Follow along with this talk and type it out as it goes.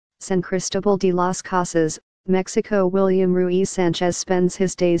San Cristobal de las Casas, Mexico. William Ruiz Sanchez spends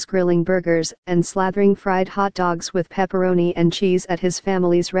his days grilling burgers and slathering fried hot dogs with pepperoni and cheese at his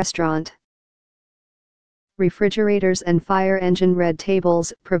family's restaurant. Refrigerators and fire engine red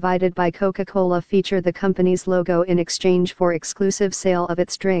tables provided by Coca-Cola feature the company's logo in exchange for exclusive sale of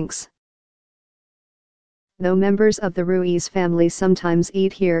its drinks. Though members of the Ruiz family sometimes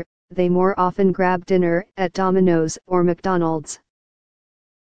eat here, they more often grab dinner at Domino's or McDonald's.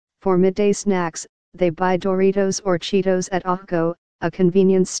 For midday snacks, they buy Doritos or Cheetos at Ojo, a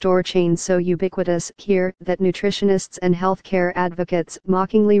convenience store chain so ubiquitous here that nutritionists and healthcare advocates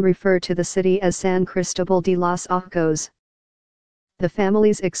mockingly refer to the city as San Cristobal de los Ojos. The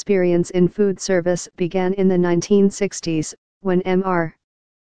family's experience in food service began in the 1960s, when Mr.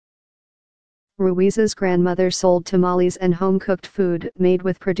 Ruiz's grandmother sold tamales and home-cooked food made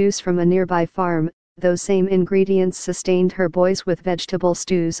with produce from a nearby farm. Those same ingredients sustained her boys with vegetable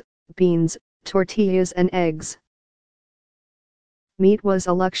stews, beans, tortillas and eggs. Meat was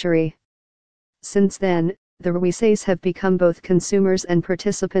a luxury. Since then, the Ruizes have become both consumers and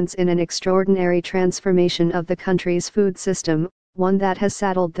participants in an extraordinary transformation of the country's food system, one that has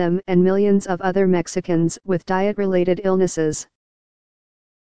saddled them and millions of other Mexicans with diet-related illnesses.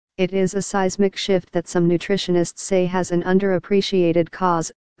 It is a seismic shift that some nutritionists say has an underappreciated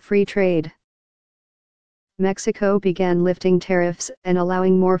cause: free trade. Mexico began lifting tariffs and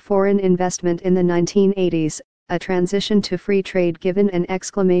allowing more foreign investment in the 1980s, a transition to free trade given an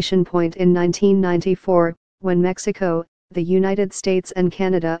exclamation point in 1994, when Mexico, the United States and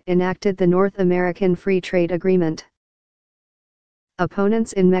Canada enacted the North American Free Trade Agreement.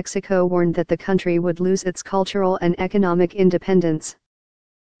 Opponents in Mexico warned that the country would lose its cultural and economic independence.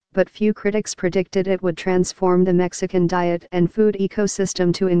 But few critics predicted it would transform the Mexican diet and food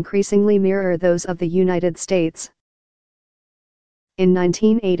ecosystem to increasingly mirror those of the United States. In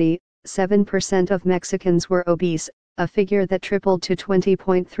 1980, 7% of Mexicans were obese, a figure that tripled to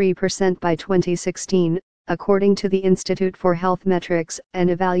 20.3% by 2016, according to the Institute for Health Metrics and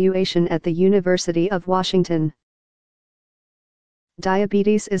Evaluation at the University of Washington.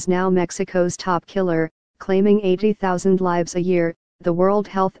 Diabetes is now Mexico's top killer, claiming 80,000 lives a year, the World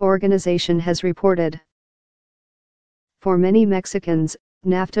Health Organization has reported. For many Mexicans,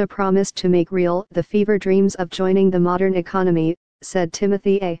 NAFTA promised to make real the fever dreams of joining the modern economy, said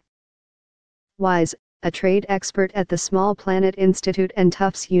Timothy A. Wise, a trade expert at the Small Planet Institute and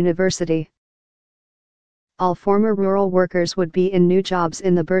Tufts University. All former rural workers would be in new jobs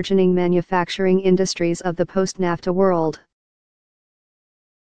in the burgeoning manufacturing industries of the post-NAFTA world.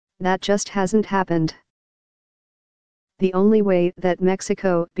 That just hasn't happened. The only way that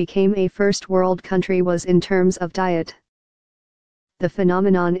Mexico became a first world country was in terms of diet. The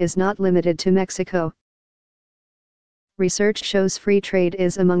phenomenon is not limited to Mexico. Research shows free trade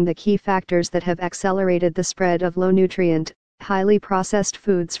is among the key factors that have accelerated the spread of low-nutrient, highly processed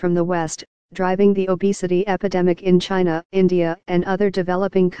foods from the West, driving the obesity epidemic in China, India, and other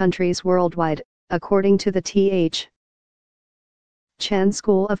developing countries worldwide, according to the Th. Chan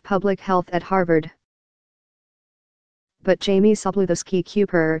School of Public Health at Harvard. But Jamie Zabludowski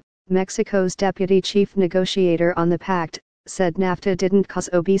Cooper, Mexico's deputy chief negotiator on the pact, said NAFTA didn't cause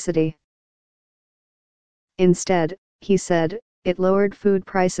obesity. Instead, he said, it lowered food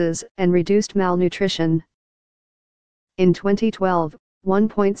prices and reduced malnutrition. In 2012,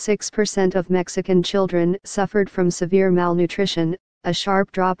 1.6% of Mexican children suffered from severe malnutrition, a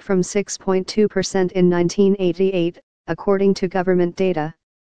sharp drop from 6.2% in 1988, according to government data.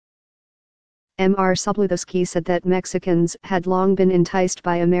 Mr. Zabludowski said that Mexicans had long been enticed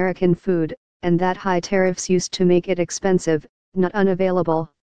by American food, and that high tariffs used to make it expensive, not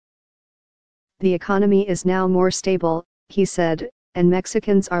unavailable. The economy is now more stable, he said, and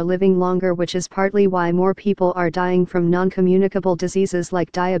Mexicans are living longer, which is partly why more people are dying from non-communicable diseases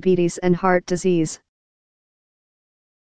like diabetes and heart disease.